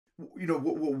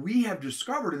what we have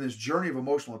discovered in this journey of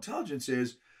emotional intelligence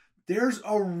is there's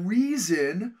a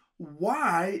reason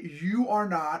why you are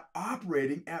not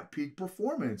operating at peak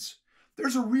performance.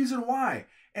 There's a reason why.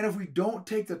 And if we don't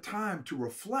take the time to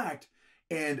reflect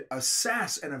and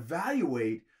assess and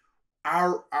evaluate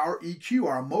our EQ,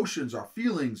 our emotions, our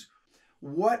feelings,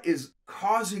 what is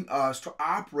causing us to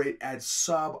operate at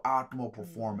suboptimal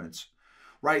performance,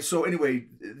 right? So anyway,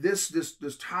 this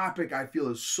topic I feel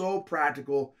is so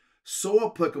practical, so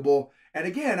applicable. And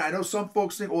again, I know some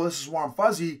folks think, "Oh, this is warm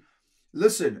fuzzy."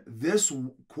 Listen, this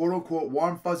quote unquote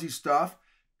warm fuzzy stuff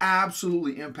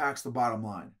absolutely impacts the bottom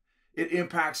line. It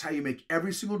impacts how you make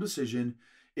every single decision.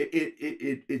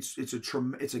 It's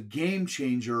a game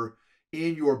changer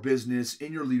in your business,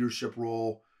 in your leadership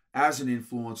role as an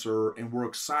influencer, and we're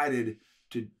excited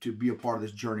to be a part of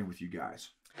this journey with you guys.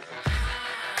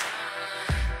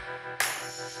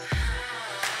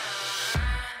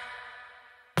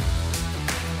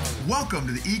 Welcome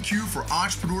to the EQ for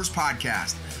Entrepreneurs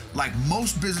podcast. Like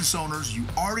most business owners, you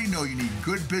already know you need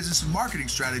good business and marketing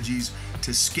strategies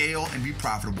to scale and be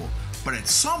profitable. But at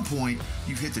some point,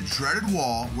 you've hit the dreaded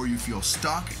wall where you feel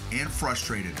stuck and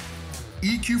frustrated.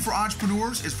 EQ for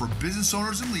Entrepreneurs is for business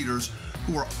owners and leaders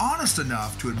who are honest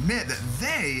enough to admit that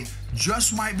they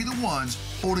just might be the ones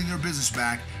holding their business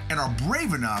back and are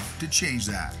brave enough to change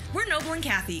that. We're Noble and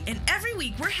Kathy, and every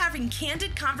week we're having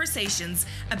candid conversations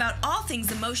about all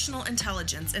things emotional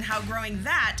intelligence and how growing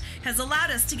that has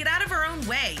allowed us to get out of our own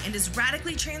way and is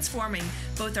radically transforming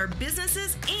both our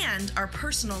businesses and our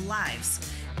personal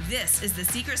lives. This is the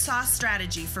secret sauce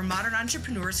strategy for modern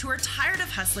entrepreneurs who are tired of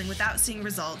hustling without seeing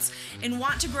results and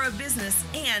want to grow a business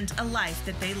and a life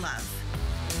that they love.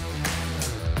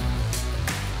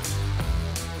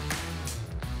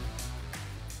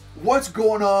 What's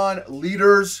going on,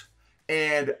 leaders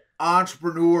and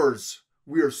entrepreneurs?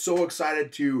 We are so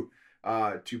excited to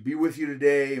be with you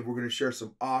today, and we're going to share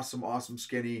some awesome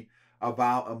skinny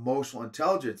about emotional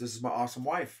intelligence. This is my awesome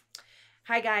wife.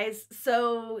 Hi guys.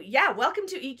 So welcome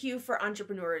to EQ for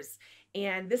Entrepreneurs.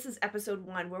 And this is episode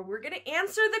 1 where we're going to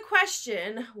answer the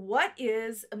question, what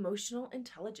is emotional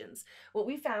intelligence? What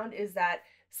we found is that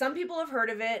some people have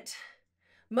heard of it.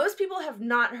 Most people have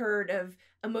not heard of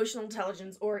emotional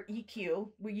intelligence or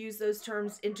EQ. We use those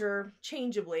terms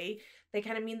interchangeably. They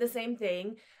kind of mean the same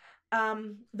thing.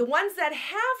 The ones that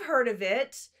have heard of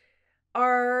it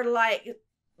are like,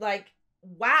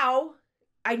 wow,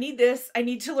 I need this. I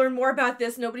need to learn more about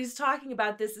this. Nobody's talking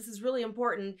about this. This is really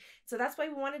important. So that's why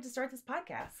we wanted to start this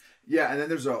podcast. Yeah, and then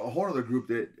there's a whole other group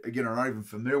that, again, are not even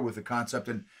familiar with the concept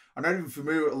and are not even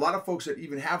familiar. A lot of folks that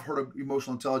even have heard of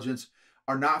emotional intelligence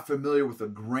are not familiar with the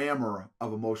grammar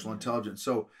of emotional intelligence.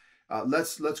 So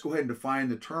let's go ahead and define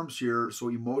the terms here. So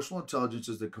emotional intelligence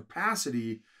is the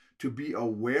capacity to be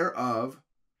aware of,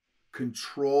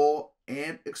 control,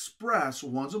 and express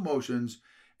one's emotions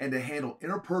and to handle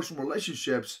interpersonal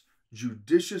relationships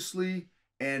judiciously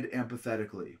and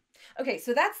empathetically. Okay,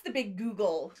 so that's the big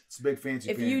Google. It's a big fancy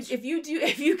If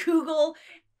pants. you Google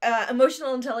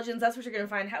emotional intelligence, that's what you're going to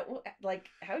find. How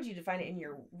would you define it in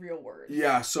your real words?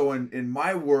 Yeah, so in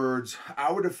my words,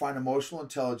 I would define emotional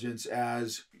intelligence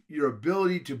as your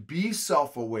ability to be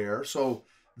self-aware. So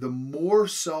the more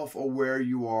self-aware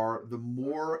you are, the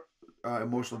more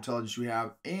emotional intelligence you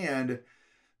have, and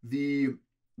the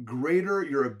greater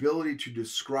your ability to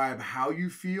describe how you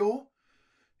feel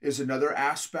is another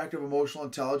aspect of emotional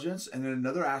intelligence. And then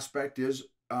another aspect is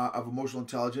of emotional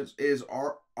intelligence is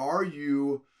are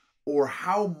you, or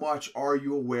how much are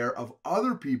you aware of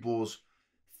other people's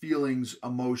feelings,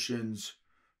 emotions,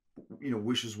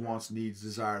 wishes, wants, needs,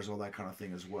 desires, all that kind of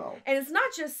thing as well. And it's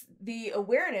not just the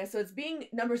awareness. So it's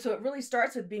so it really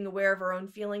starts with being aware of our own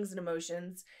feelings and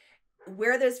emotions,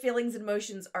 where those feelings and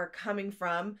emotions are coming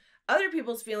from, other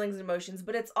people's feelings and emotions,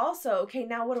 but it's also, okay,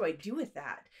 now what do I do with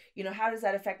that? How does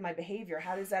that affect my behavior?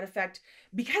 How does that affect,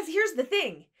 because here's the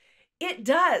thing, it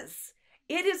does.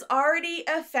 It is already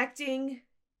affecting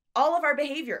all of our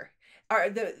behavior.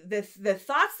 The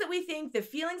thoughts that we think, the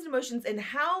feelings and emotions, and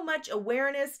how much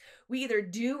awareness we either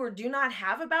do or do not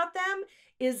have about them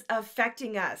is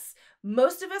affecting us.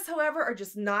 Most of us, however, are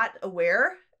just not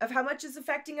aware of how much is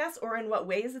affecting us or in what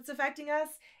ways it's affecting us,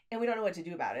 and we don't know what to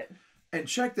do about it. And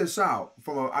check this out.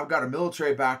 I've got a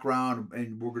military background,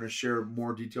 and we're going to share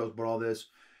more details about all this.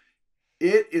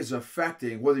 It is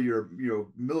affecting whether you're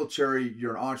military,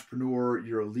 you're an entrepreneur,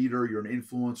 you're a leader, you're an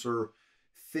influencer.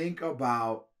 Think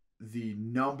about the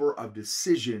number of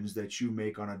decisions that you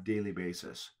make on a daily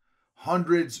basis.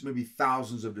 Hundreds, maybe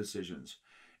thousands of decisions.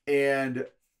 And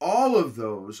all of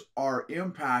those are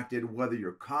impacted, whether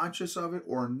you're conscious of it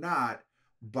or not,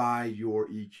 by your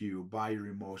EQ, by your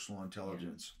emotional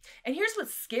intelligence. And here's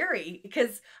what's scary,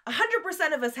 because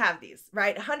 100% of us have these,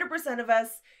 right? 100% of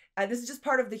us, this is just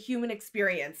part of the human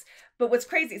experience. But what's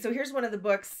crazy, so here's one of the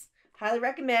books, highly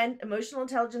recommend, Emotional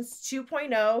Intelligence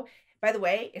 2.0. By the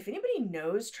way, if anybody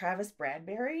knows Travis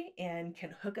Bradbury and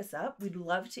can hook us up, we'd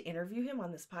love to interview him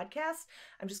on this podcast.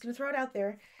 I'm just going to throw it out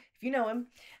there if you know him.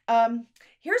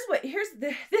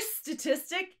 This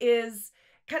statistic is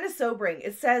kind of sobering.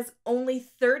 It says only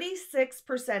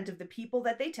 36% of the people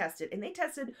that they tested, and they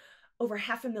tested over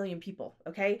 500,000 people,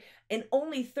 okay? And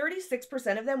only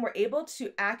 36% of them were able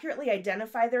to accurately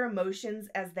identify their emotions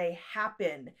as they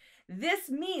happen. This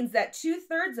means that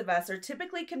 2/3 of us are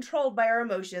typically controlled by our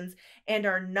emotions and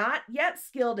are not yet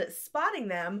skilled at spotting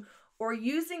them or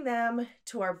using them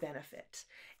to our benefit.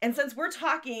 And since we're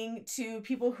talking to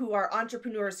people who are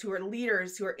entrepreneurs, who are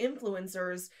leaders, who are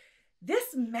influencers,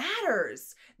 this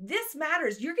matters. This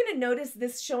matters. You're going to notice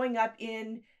this showing up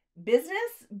in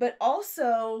business, but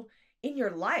also in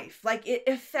your life. Like, it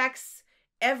affects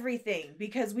everything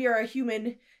because we are a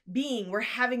human being. We're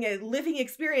having a living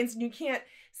experience, and you can't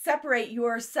separate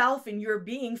yourself and your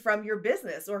being from your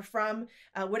business or from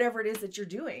whatever it is that you're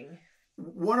doing.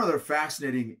 One other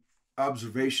fascinating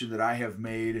observation that I have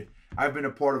made, I've been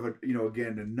a part of a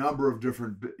number of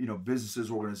different,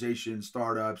 businesses, organizations,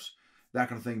 startups, that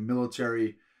kind of thing,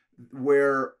 military,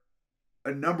 where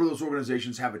a number of those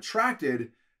organizations have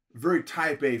attracted very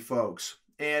type A folks.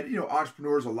 And,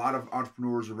 entrepreneurs, a lot of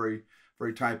entrepreneurs are very,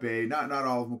 very type A. Not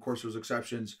all of them, of course, there's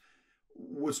exceptions.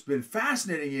 What's been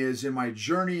fascinating is in my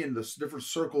journey in the different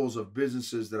circles of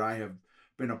businesses that I have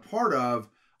been a part of,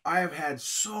 I have had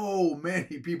so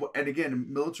many people, and again,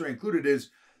 military included,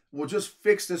 will just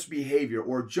fix this behavior,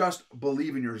 or just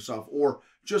believe in yourself, or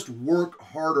just work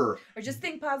harder. Or just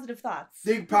think positive thoughts.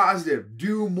 Think positive,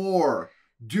 do more,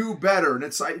 do better. And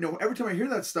it's like, every time I hear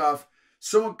that stuff,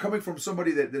 someone coming from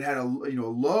somebody that had a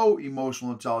low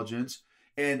emotional intelligence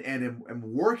and am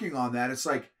working on that, it's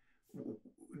like,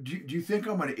 do you think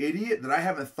I'm an idiot that I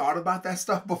haven't thought about that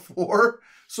stuff before?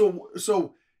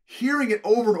 So hearing it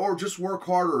over and over, just work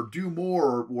harder, do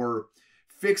more, or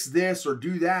fix this or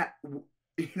do that,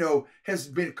 has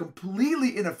been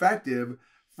completely ineffective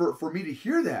for me to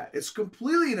hear that. It's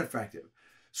completely ineffective.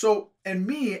 So, and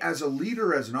me as a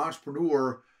leader, as an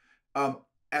entrepreneur,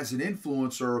 as an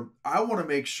influencer, I want to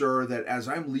make sure that as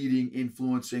I'm leading,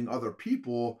 influencing other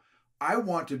people, I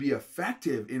want to be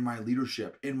effective in my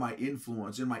leadership, in my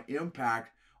influence, in my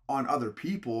impact on other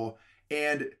people,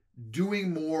 and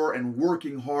doing more and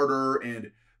working harder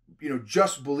and,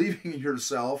 just believing in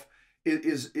yourself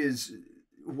is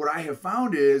what I have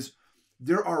found is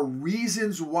there are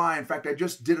reasons why. In fact, I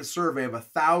just did a survey of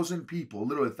 1,000 people,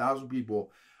 literally 1,000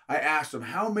 people. I asked them,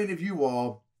 how many of you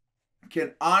all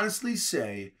can honestly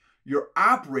say you're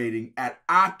operating at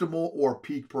optimal or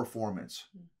peak performance?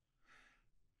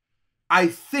 I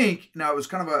think, now it was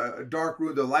kind of a dark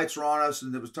room, the lights were on us,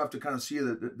 and it was tough to kind of see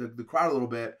the crowd a little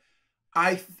bit.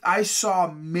 I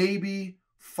saw maybe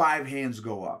 5 hands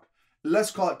go up.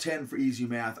 Let's call it 10 for easy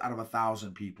math out of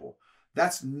 1,000 people.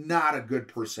 That's not a good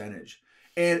percentage.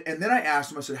 And then I asked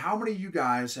them, I said, how many of you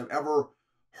guys have ever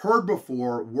heard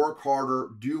before, work harder,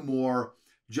 do more,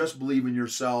 just believe in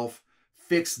yourself,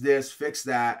 fix this, fix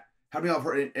that? How many of you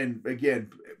have heard, and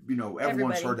again,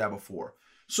 everyone's heard that before.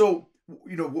 So,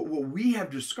 what we have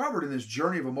discovered in this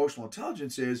journey of emotional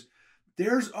intelligence is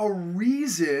there's a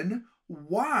reason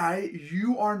why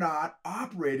you are not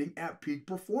operating at peak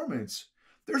performance.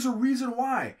 There's a reason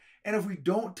why. And if we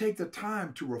don't take the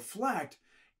time to reflect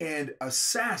and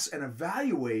assess and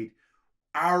evaluate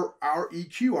our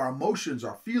EQ, our emotions,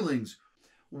 our feelings,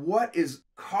 what is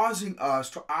causing us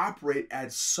to operate at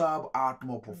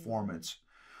suboptimal performance,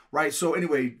 right? So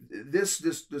anyway,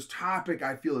 this topic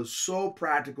I feel is so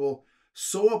practical,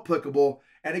 so applicable.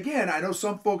 And again, I know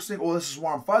some folks think, oh, this is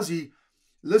warm fuzzy.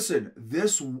 Listen,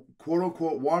 this quote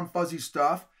unquote warm fuzzy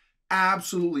stuff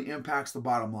absolutely impacts the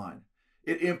bottom line.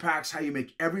 It impacts how you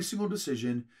make every single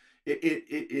decision.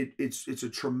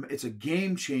 It's a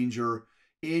game changer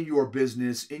in your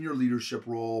business, in your leadership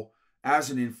role as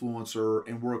an influencer,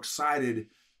 and we're excited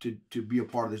to be a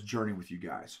part of this journey with you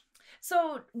guys.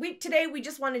 So today we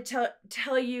just wanted to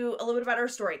tell you a little bit about our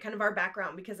story, kind of our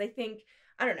background, because I think,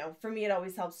 I don't know, for me it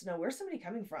always helps to know where's somebody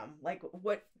coming from, like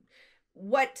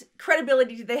what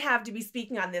credibility do they have to be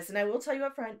speaking on this. And I will tell you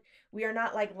up front, we are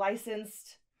not like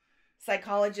licensed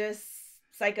psychologists,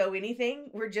 psycho anything.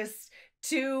 We're just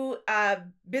two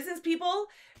business people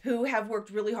who have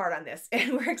worked really hard on this,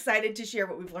 and we're excited to share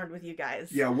what we've learned with you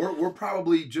guys. Yeah, we're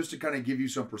probably, just to kind of give you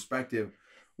some perspective,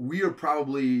 we've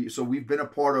been a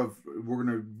part of, we're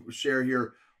going to share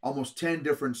here almost 10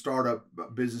 different startup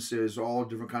businesses, all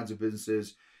different kinds of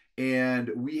businesses.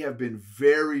 And we have been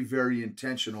very, very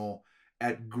intentional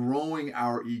at growing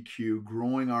our EQ,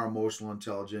 growing our emotional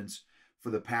intelligence for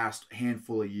the past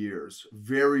handful of years.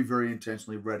 Very, very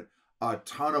intentionally read a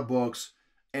ton of books.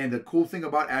 And the cool thing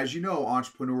about, as you know,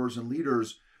 entrepreneurs and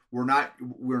leaders, we're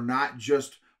not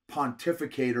just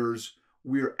pontificators,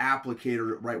 we're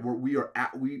applicators, right?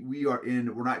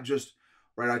 We're not just,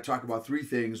 right? I talk about three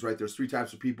things, right? There's three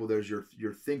types of people. There's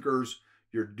your thinkers,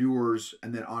 your doers,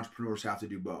 and then entrepreneurs have to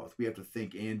do both. We have to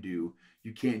think and do.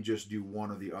 You can't just do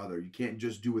one or the other. You can't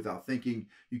just do without thinking.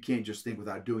 You can't just think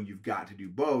without doing. You've got to do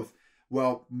both.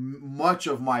 Well, much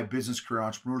of my business career,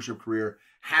 entrepreneurship career,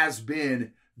 has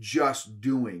been just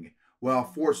doing. Well,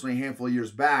 fortunately, a handful of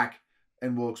years back,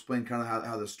 and we'll explain kind of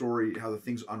how the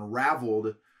things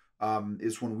unraveled,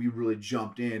 is when we really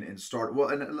jumped in and started. Well,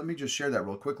 and let me just share that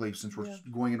real quickly since we're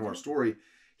going into our story.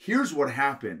 Here's what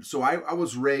happened. So I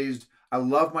was raised, I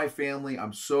love my family.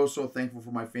 I'm so thankful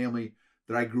for my family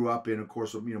that I grew up in. Of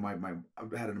course, you know, I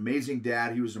had an amazing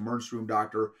dad. He was an emergency room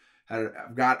doctor.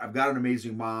 I've got an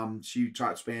amazing mom. She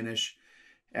taught Spanish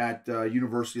at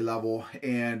university level,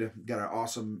 and got an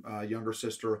awesome younger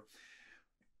sister.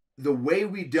 The way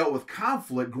we dealt with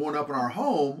conflict growing up in our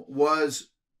home was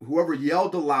whoever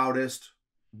yelled the loudest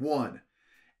won.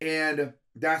 And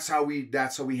that's how we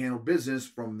handled business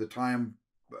from the time,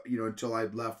 you know, until I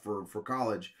left for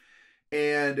college.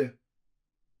 And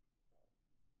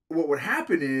what would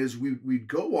happen is we'd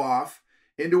go off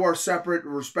into our separate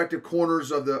respective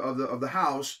corners of the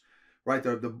house, right?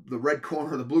 The red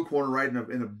corner, the blue corner, right?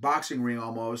 In a boxing ring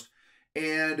almost.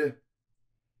 And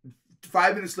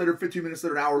 5 minutes later, 15 minutes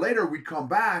later, an hour later, we'd come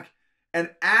back and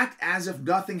act as if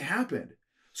nothing happened.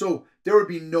 So there would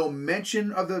be no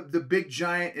mention of the big,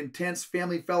 giant, intense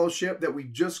family fellowship that we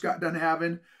just got done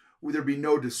having. There'd be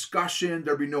no discussion.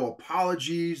 There'd be no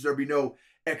apologies. There'd be no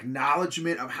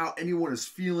acknowledgement of how anyone is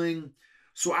feeling.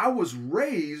 So I was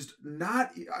raised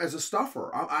not as a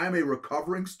stuffer. I am a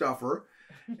recovering stuffer.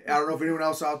 I don't know if anyone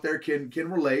else out there can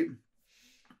relate.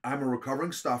 I'm a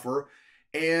recovering stuffer.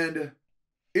 And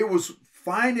it was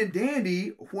fine and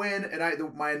dandy when,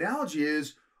 my analogy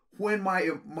is, when my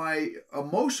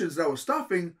emotions that I was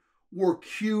stuffing were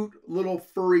cute, little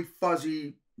furry,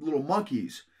 fuzzy little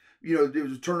monkeys. You know,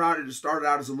 it started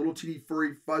out as a little teeny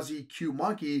furry, fuzzy, cute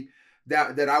monkey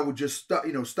that I would just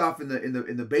stuff in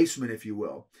the basement, if you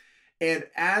will. And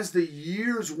as the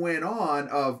years went on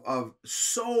of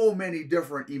so many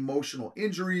different emotional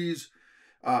injuries,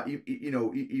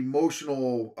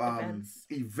 emotional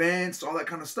events, all that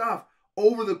kind of stuff,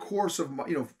 over the course of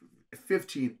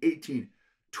 15, 18,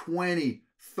 20,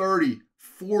 30,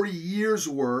 40 years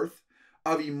worth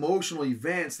of emotional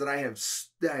events that I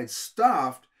had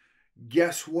stuffed,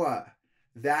 guess what?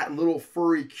 That little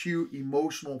furry, cute,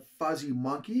 emotional, fuzzy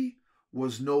monkey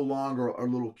was no longer a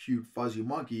little cute, fuzzy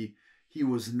monkey. He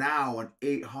was now an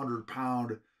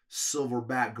 800-pound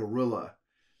silverback gorilla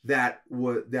that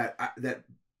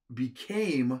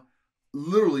became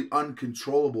literally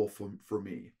uncontrollable for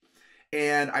me.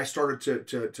 And I started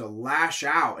to lash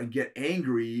out and get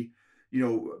angry.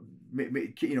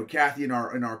 Kathy, in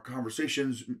our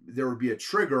conversations, there would be a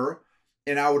trigger,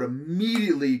 and I would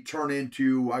immediately turn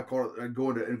into, I'd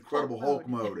go into Incredible Hulk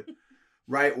mode,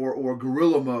 right, or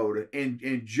gorilla mode,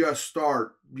 and just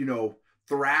start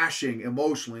thrashing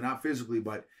emotionally, not physically,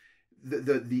 but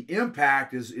the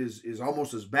impact is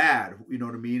almost as bad. You know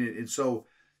what I mean? And so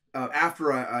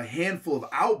after a handful of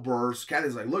outbursts,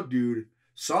 Kathy's like, "Look, dude,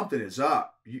 something is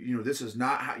up. This is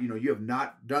not how, you have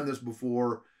not done this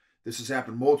before. This has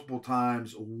happened multiple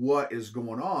times. What is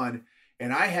going on?"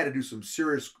 And I had to do some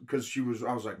serious, because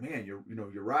I was like, "Man,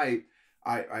 you're right.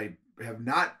 I have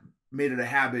not made it a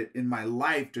habit in my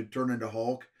life to turn into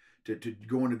Hulk, to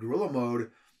go into gorilla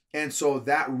mode." And so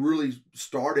that really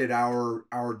started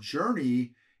our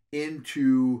journey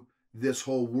into this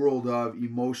whole world of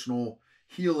emotional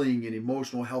healing and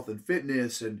emotional health and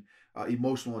fitness and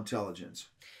emotional intelligence.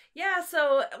 Yeah,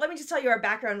 so let me just tell you our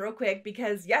background real quick,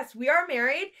 because yes, we are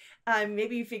married.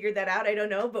 Maybe you figured that out, I don't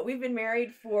know, but we've been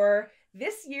married for,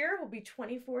 this year will be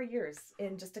 24 years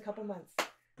in just a couple months.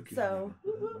 Okay, So,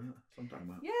 sometime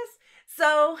about. yes.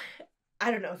 So,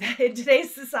 I don't know, in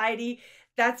today's society,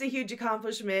 that's a huge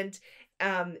accomplishment.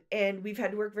 And we've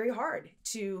had to work very hard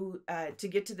to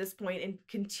get to this point and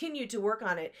continue to work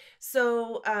on it.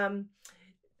 So,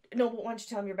 no, why don't you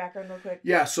tell me your background real quick?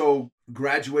 Yeah, so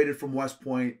graduated from West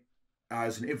Point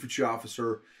as an infantry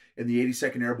officer in the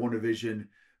 82nd Airborne Division,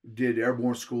 did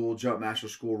airborne school, jump master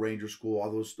school, ranger school,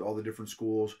 all the different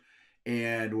schools.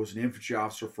 and was an infantry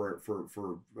officer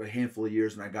for a handful of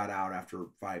years, and I got out after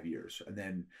 5 years, and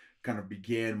then kind of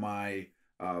began my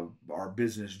our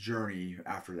business journey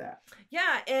after that.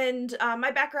 Yeah, and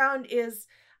my background is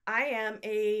I am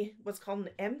what's called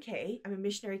an MK. I'm a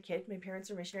missionary kid. My parents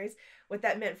are missionaries. What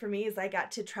that meant for me is I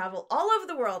got to travel all over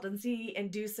the world and see and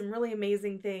do some really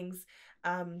amazing things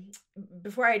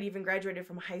before I had even graduated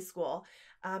from high school.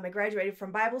 I graduated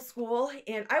from Bible school,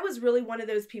 and I was really one of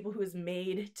those people who was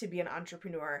made to be an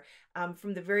entrepreneur.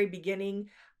 From the very beginning,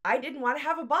 I didn't want to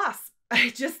have a boss. I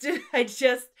just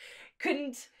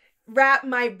couldn't wrap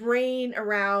my brain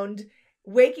around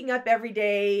waking up every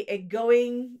day and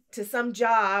going to some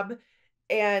job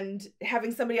and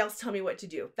having somebody else tell me what to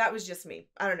do. That was just me.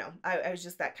 I don't know. I was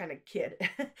just that kind of kid.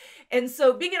 And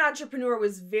so being an entrepreneur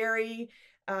was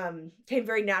came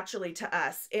very naturally to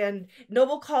us. And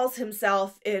Noble calls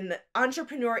himself an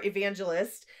entrepreneur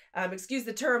evangelist. Excuse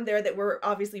the term there that we're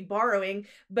obviously borrowing,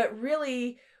 but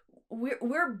really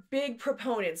we're big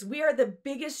proponents. We are the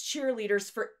biggest cheerleaders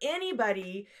for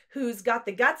anybody who's got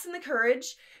the guts and the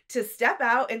courage to step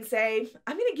out and say,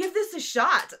 I'm going to give this a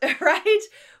shot, right?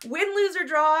 Win, lose, or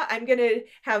draw. I'm going to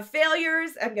have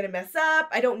failures. I'm going to mess up.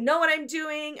 I don't know what I'm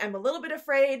doing. I'm a little bit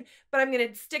afraid, but I'm going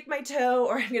to stick my toe,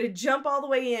 or I'm going to jump all the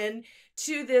way in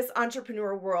to this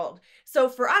entrepreneur world. So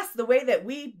for us, the way that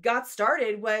we got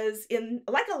started was in,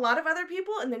 like a lot of other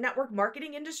people in the network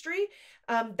marketing industry.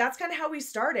 That's kind of how we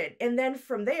started. And then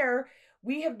from there,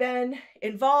 we have been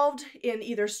involved in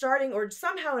either starting or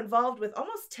somehow involved with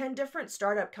almost 10 different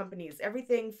startup companies,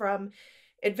 everything from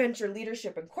adventure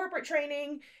leadership and corporate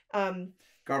training,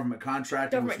 government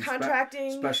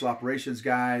contracting, special operations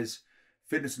guys,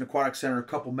 fitness and aquatic center, a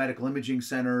couple medical imaging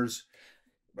centers,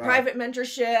 private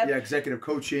mentorship, executive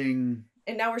coaching.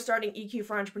 And now we're starting EQ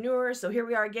for entrepreneurs. So here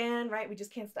we are again, right? We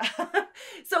just can't stop.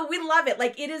 So we love it.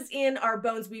 Like, it is in our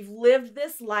bones. We've lived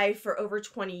this life for over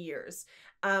 20 years.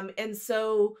 And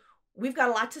so we've got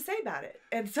a lot to say about it.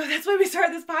 And so that's why we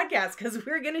started this podcast, because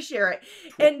we're going to share it.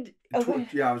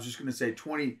 I was just going to say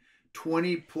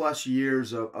 20 plus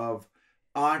years of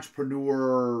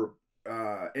entrepreneur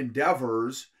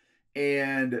endeavors.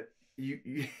 And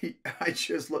I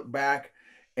just look back,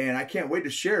 and I can't wait to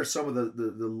share some of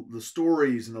the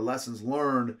stories and the lessons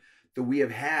learned that we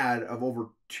have had of over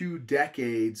 2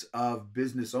 decades of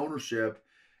business ownership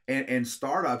and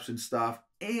startups and stuff.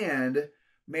 And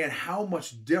man, how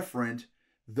much different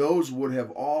those would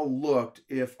have all looked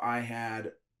if I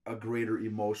had a greater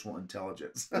emotional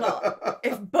intelligence. Well,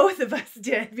 if both of us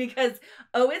did, because,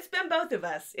 it's been both of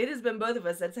us. It has been both of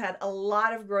us that's had a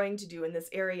lot of growing to do in this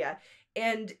area.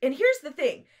 And here's the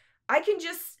thing.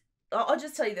 I'll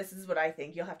just tell you, this is what I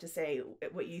think. You'll have to say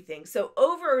what you think. So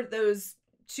over those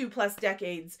 2+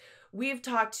 decades, we've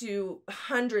talked to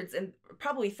hundreds and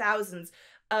probably thousands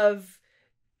of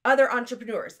other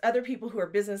entrepreneurs, other people who are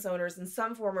business owners in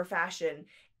some form or fashion.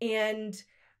 And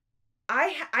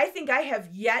I think I have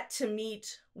yet to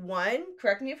meet one,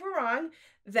 correct me if I'm wrong,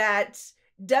 that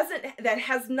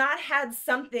has not had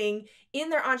something in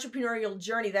their entrepreneurial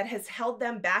journey that has held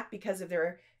them back because of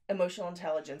their emotional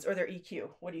intelligence or their EQ.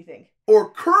 What do you think? Or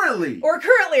currently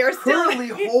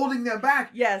holding them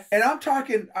back. Yes. And I'm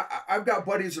talking, I've got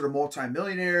buddies that are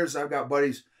multimillionaires. I've got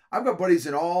buddies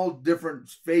in all different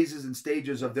phases and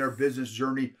stages of their business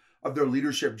journey, of their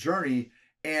leadership journey.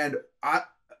 And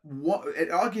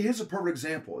here's a perfect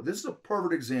example. This is a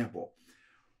perfect example.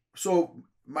 So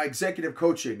my executive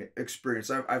coaching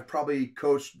experience, I've probably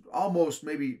coached almost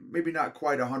maybe not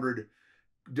quite 100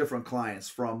 different clients,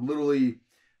 from literally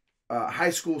high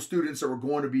school students that were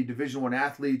going to be Division I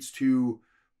athletes to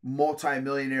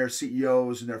multi-millionaire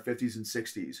CEOs in their 50s and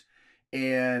 60s.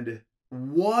 And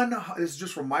this is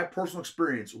just from my personal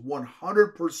experience,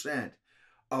 100%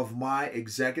 of my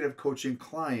executive coaching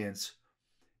clients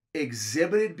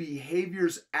exhibited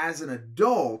behaviors as an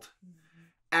adult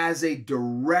as a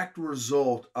direct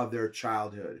result of their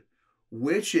childhood,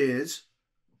 which is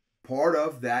part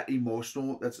of that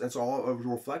emotional, that's all a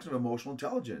reflection of emotional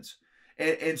intelligence.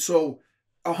 And so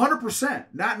 100%,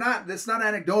 that's not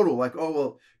anecdotal, like,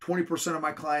 20% of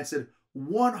my clients said.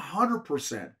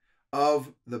 100%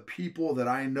 of the people that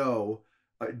I know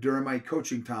during my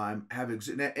coaching time have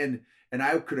and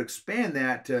I could expand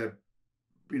that to,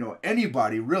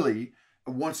 anybody really.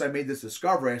 Once I made this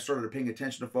discovery, I started paying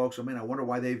attention to folks. I wonder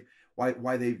why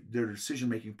their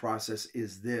decision-making process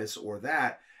is this or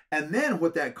that. And then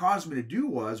what that caused me to do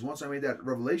was, once I made that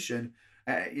revelation,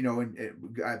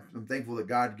 I'm thankful that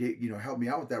God helped me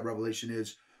out with that revelation,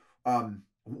 is, how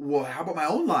about my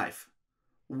own life?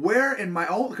 Where in my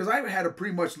own, because I had a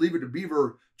pretty much Leave It to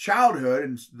Beaver childhood,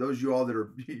 and those of you all that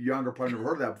are younger probably never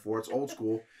heard of that before. It's old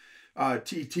school.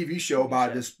 TV show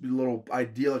about this little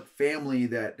idyllic family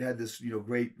that had this,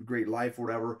 great life or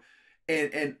whatever,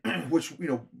 and which,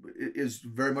 is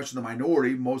very much in the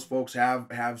minority. Most folks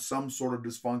have some sort of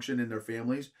dysfunction in their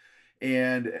families,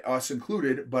 and us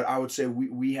included. But I would say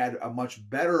we had a much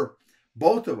better,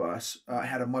 both of us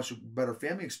had a much better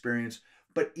family experience.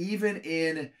 But even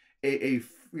in a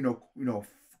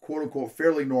quote unquote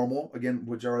fairly normal, again,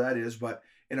 whichever that is, but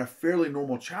in a fairly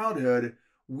normal childhood,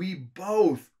 we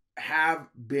both have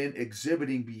been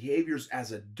exhibiting behaviors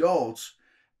as adults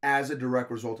as a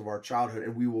direct result of our childhood,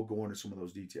 and we will go into some of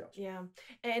those details. Yeah.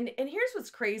 And here's what's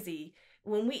crazy.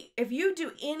 If you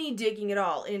do any digging at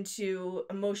all into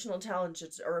emotional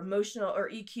intelligence or emotional or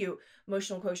EQ,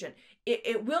 emotional quotient,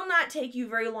 it will not take you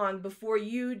very long before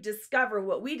you discover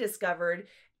what we discovered.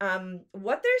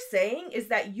 What they're saying is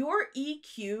that your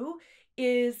EQ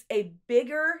is a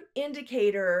bigger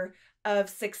indicator of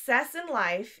success in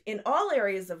life, in all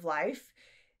areas of life,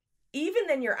 even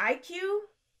than your IQ,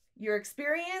 your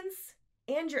experience,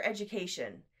 and your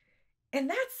education. And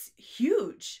that's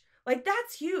huge. Like,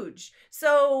 that's huge.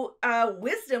 So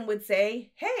wisdom would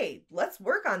say, hey, let's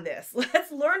work on this.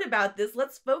 Let's learn about this.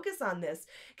 Let's focus on this.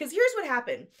 Because here's what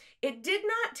happened. It did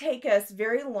not take us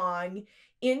very long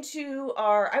into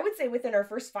I would say within our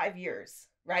first 5 years,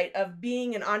 right, of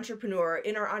being an entrepreneur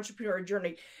in our entrepreneur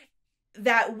journey,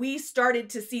 that we started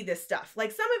to see this stuff.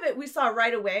 Like, some of it we saw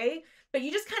right away, but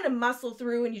you just kind of muscle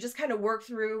through and you just kind of work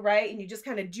through, right? And you just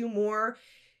kind of do more.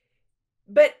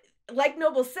 But like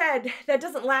Noble said, that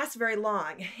doesn't last very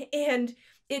long. And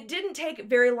it didn't take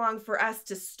very long for us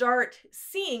to start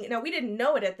seeing, now we didn't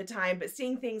know it at the time, but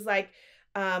seeing things like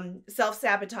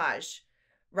self-sabotage,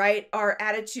 right? Our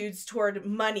attitudes toward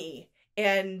money,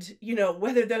 and,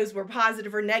 whether those were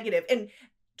positive or negative. And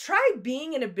try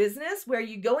being in a business where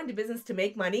you go into business to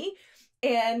make money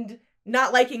and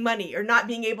not liking money or not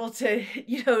being able to,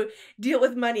 deal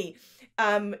with money,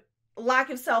 lack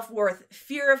of self-worth,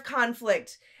 fear of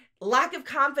conflict, lack of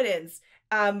confidence,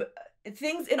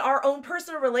 things in our own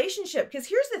personal relationship. Because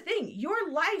here's the thing,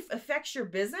 your life affects your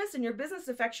business and your business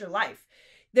affects your life.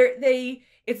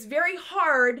 It's very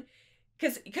hard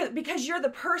because you're the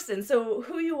person. So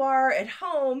who you are at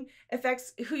home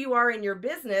affects who you are in your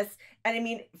business. And I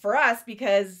mean, for us,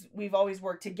 because we've always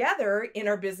worked together in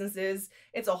our businesses,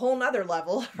 it's a whole nother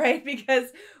level, right? Because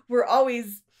we're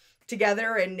always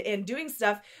together and doing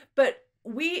stuff. But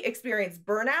we experienced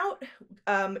burnout.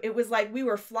 It was like we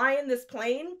were flying this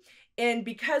plane, and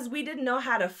because we didn't know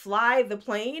how to fly the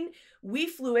plane, we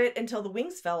flew it until the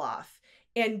wings fell off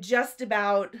and just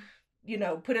about,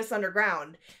 put us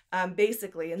underground,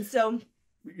 basically. And so,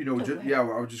 I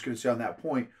was just going to say on that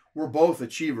point, we're both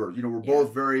achievers. We're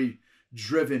both very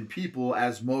driven people,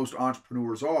 as most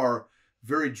entrepreneurs are,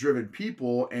 very driven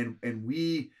people. And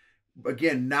we,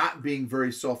 again, not being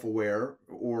very self-aware,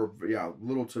 or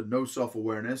little to no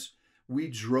self-awareness, we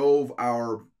drove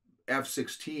our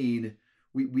F-16,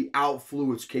 we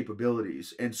outflew its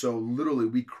capabilities. And so literally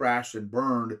we crashed and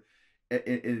burned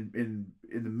in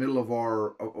the middle of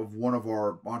one of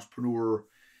our entrepreneur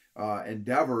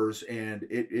endeavors, and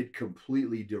it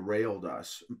completely derailed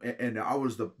us. And I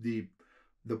was the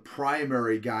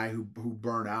primary guy who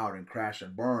burned out and crashed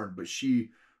and burned, but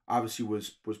she obviously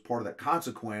was part of that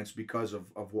consequence because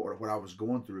of what I was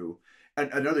going through.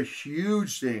 And another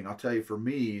huge thing, I'll tell you, for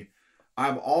me,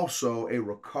 I'm also a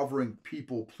recovering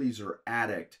people pleaser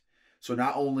addict. So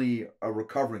not only a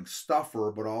recovering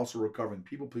stuffer, but also a recovering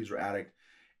people pleaser addict.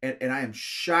 And I am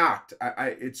shocked.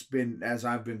 It's been, as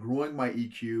I've been growing my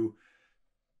EQ,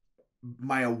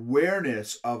 my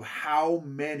awareness of how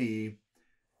many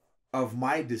of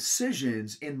my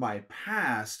decisions in my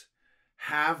past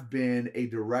have been a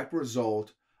direct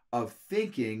result of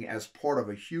thinking, as part of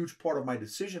a huge part of my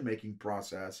decision-making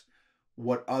process,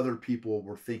 what other people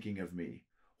were thinking of me.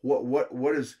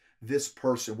 What is this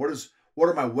person? What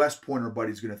are my West Pointer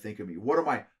buddies going to think of me? What are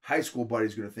my high school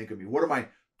buddies going to think of me? What are my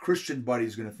Christian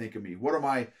buddies going to think of me? What are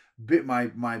my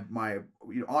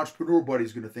entrepreneur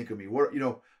buddies going to think of me? What,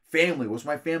 family? What's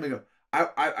my family?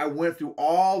 I went through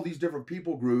all these different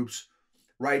people groups,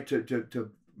 right, to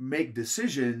make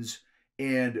decisions.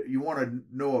 And you want to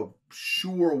know a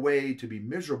sure way to be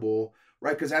miserable,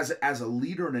 right? Because as a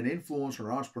leader and an influencer and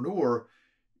an entrepreneur,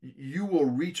 you will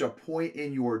reach a point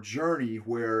in your journey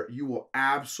where you will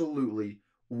absolutely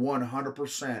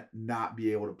 100% not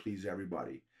be able to please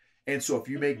everybody. And so if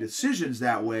you make decisions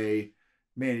that way,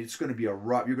 man, it's going to be a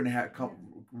rough. You're going to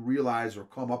realize or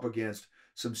come up against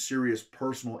some serious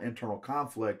personal internal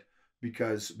conflict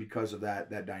because of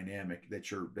that dynamic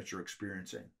that you're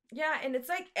experiencing. Yeah, and it's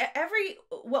like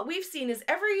what we've seen is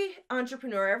every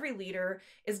entrepreneur, every leader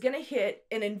is going to hit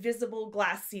an invisible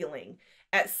glass ceiling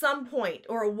at some point,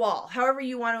 or a wall, however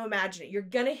you want to imagine it. You're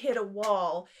going to hit a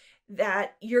wall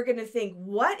that you're going to think,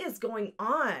 what is going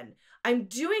on? I'm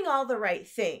doing all the right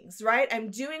things, right?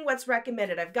 I'm doing what's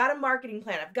recommended. I've got a marketing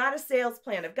plan. I've got a sales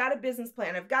plan. I've got a business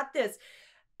plan. I've got this,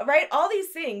 right? All these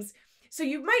things. So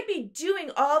you might be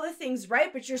doing all the things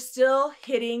right, but you're still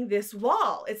hitting this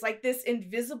wall. It's like this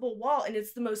invisible wall, and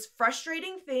it's the most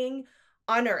frustrating thing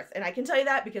on earth. And I can tell you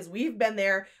that because we've been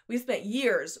there. We spent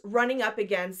years running up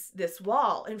against this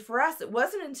wall. And for us, it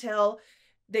wasn't until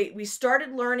we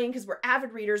started learning, because we're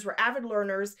avid readers, we're avid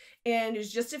learners, and it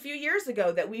was just a few years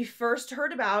ago that we first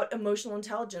heard about emotional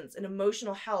intelligence and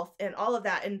emotional health and all of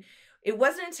that. And it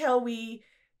wasn't until we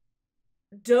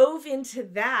dove into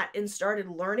that and started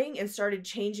learning and started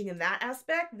changing in that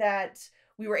aspect that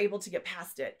we were able to get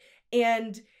past it.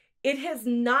 And it has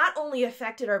not only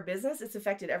affected our business, it's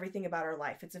affected everything about our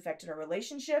life. It's affected our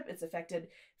relationship. It's affected,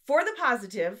 for the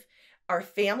positive, our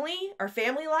family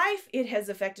life. It has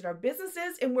affected our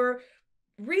businesses, and we're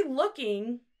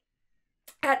re-looking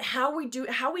at how we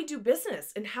do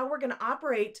business and how we're going to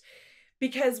operate,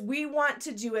 because we want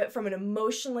to do it from an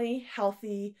emotionally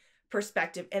healthy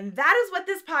perspective. And that is what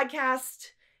this podcast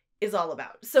is all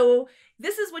about. So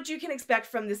this is what you can expect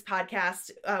from this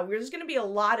podcast. There's going to be a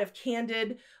lot of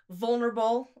candid,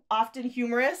 vulnerable, often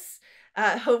humorous,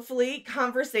 hopefully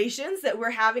conversations that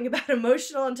we're having about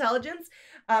emotional intelligence.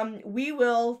 We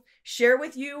will share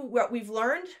with you what we've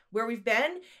learned, where we've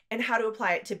been, and how to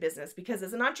apply it to business. Because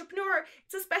as an entrepreneur,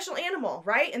 it's a special animal,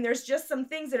 right? And there's just some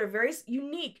things that are very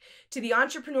unique to the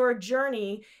entrepreneur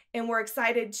journey. And we're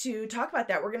excited to talk about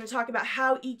that. We're going to talk about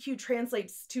how EQ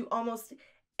translates to almost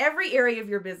every area of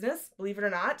your business, believe it or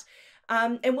not.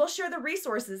 And we'll share the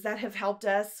resources that have helped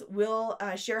us. We'll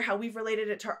share how we've related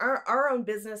it to our own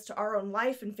business, to our own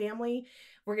life and family.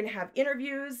 We're going to have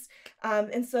interviews.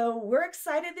 And so we're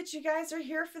excited that you guys are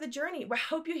here for the journey. I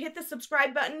hope you hit the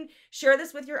subscribe button, share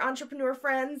this with your entrepreneur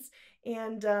friends,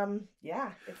 and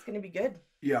yeah, it's going to be good.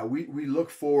 Yeah, we look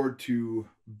forward to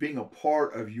being a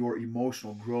part of your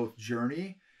emotional growth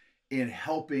journey in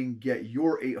helping get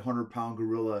your 800-pound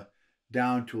gorilla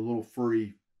down to a little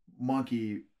furry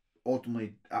monkey,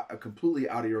 ultimately completely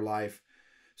out of your life,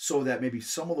 so that maybe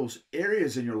some of those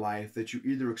areas in your life that you're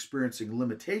either experiencing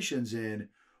limitations in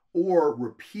or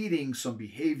repeating some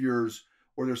behaviors,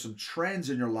 or there's some trends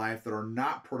in your life that are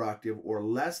not productive or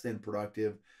less than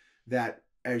productive, that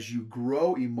as you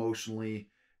grow emotionally,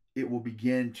 it will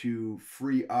begin to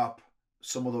free up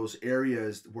some of those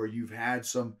areas where you've had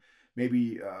some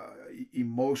maybe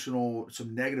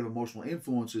some negative emotional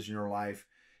influences in your life,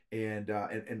 and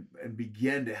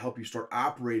begin to help you start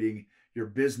operating your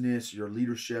business, your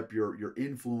leadership, your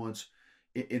influence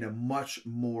in a much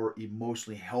more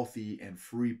emotionally healthy and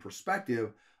free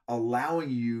perspective, allowing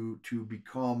you to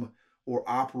become or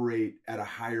operate at a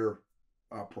higher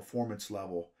performance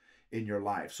level in your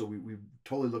life. So we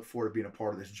totally look forward to being a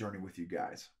part of this journey with you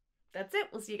guys. That's it.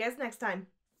 We'll see you guys next time.